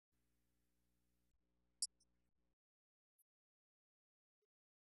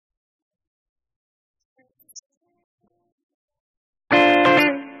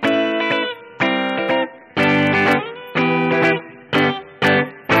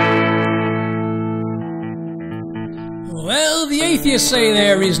Well, the atheists say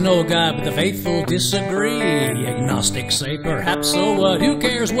there is no God, but the faithful disagree. Agnostics say perhaps so what, who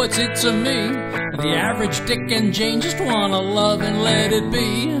cares, what's it to me? The average Dick and Jane just wanna love and let it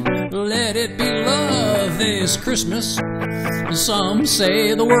be. Let it be love this Christmas. Some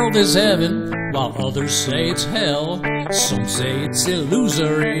say the world is heaven, while others say it's hell. Some say it's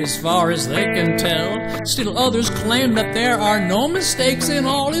illusory as far as they can tell. Still others claim that there are no mistakes and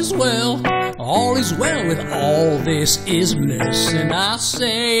all is well. All is well with all this is-ness. And I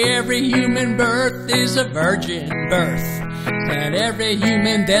say every human birth is a virgin birth, and every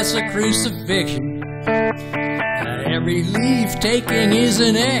human death's a crucifixion. Every leave-taking is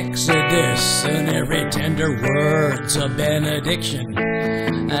an exodus, and every tender word's a benediction.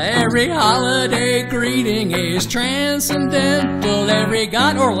 Every holiday greeting is transcendental. Every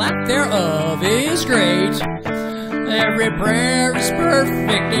God or lack thereof is great. Every prayer is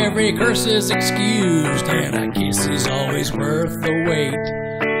perfect. Every curse is excused, and a kiss is always worth the wait.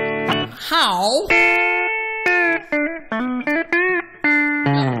 How?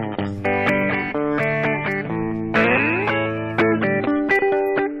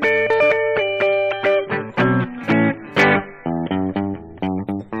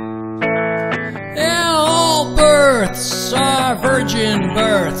 Are virgin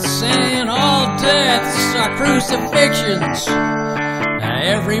births, and all deaths are crucifixions.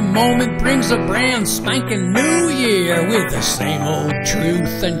 Every moment brings a brand spanking new year with the same old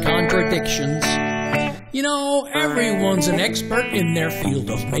truth and contradictions. You know, everyone's an expert in their field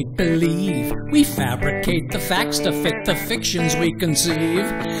of make-believe. We fabricate the facts to fit the fictions we conceive.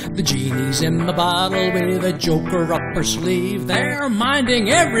 The genie's in the bottle with a joker up her sleeve. They're minding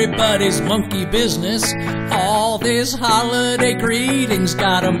everybody's monkey business. All this holiday greeting's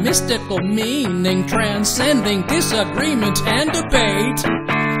got a mystical meaning, transcending disagreement and debate.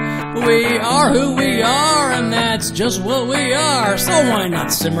 We are who we are, and that's just what we are. So why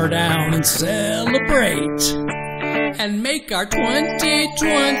not simmer down and celebrate, and make our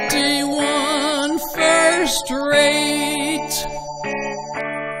 2021 first rate?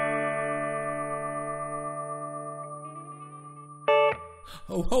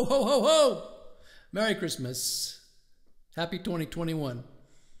 Ho, ho, ho, ho, ho! Merry Christmas. Happy 2021.